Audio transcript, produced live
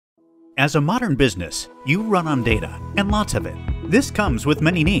As a modern business, you run on data, and lots of it. This comes with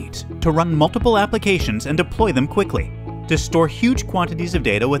many needs: to run multiple applications and deploy them quickly, to store huge quantities of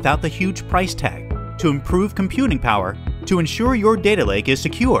data without the huge price tag, to improve computing power, to ensure your data lake is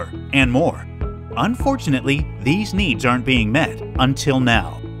secure, and more. Unfortunately, these needs aren't being met until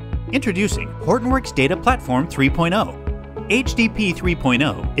now. Introducing Hortonworks Data Platform 3.0. HDP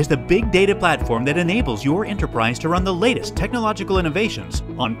 3.0 is the big data platform that enables your enterprise to run the latest technological innovations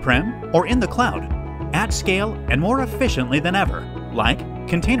on-prem or in the cloud, at scale and more efficiently than ever, like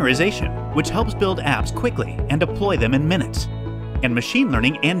containerization, which helps build apps quickly and deploy them in minutes, and machine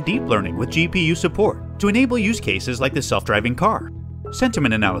learning and deep learning with GPU support to enable use cases like the self-driving car,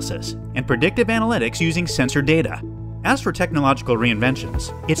 sentiment analysis, and predictive analytics using sensor data. As for technological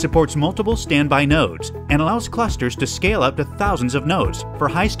reinventions, it supports multiple standby nodes and allows clusters to scale up to thousands of nodes for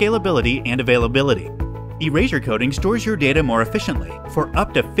high scalability and availability. Erasure coding stores your data more efficiently for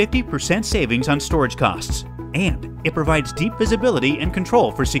up to 50% savings on storage costs. And it provides deep visibility and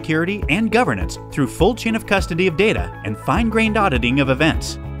control for security and governance through full chain of custody of data and fine-grained auditing of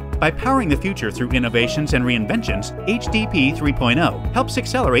events. By powering the future through innovations and reinventions, HDP 3.0 helps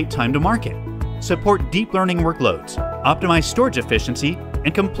accelerate time to market, support deep learning workloads, optimize storage efficiency,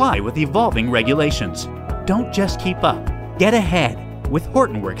 and comply with evolving regulations. Don't just keep up, get ahead with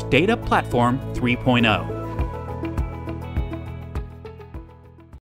Hortonworks Data Platform 3.0.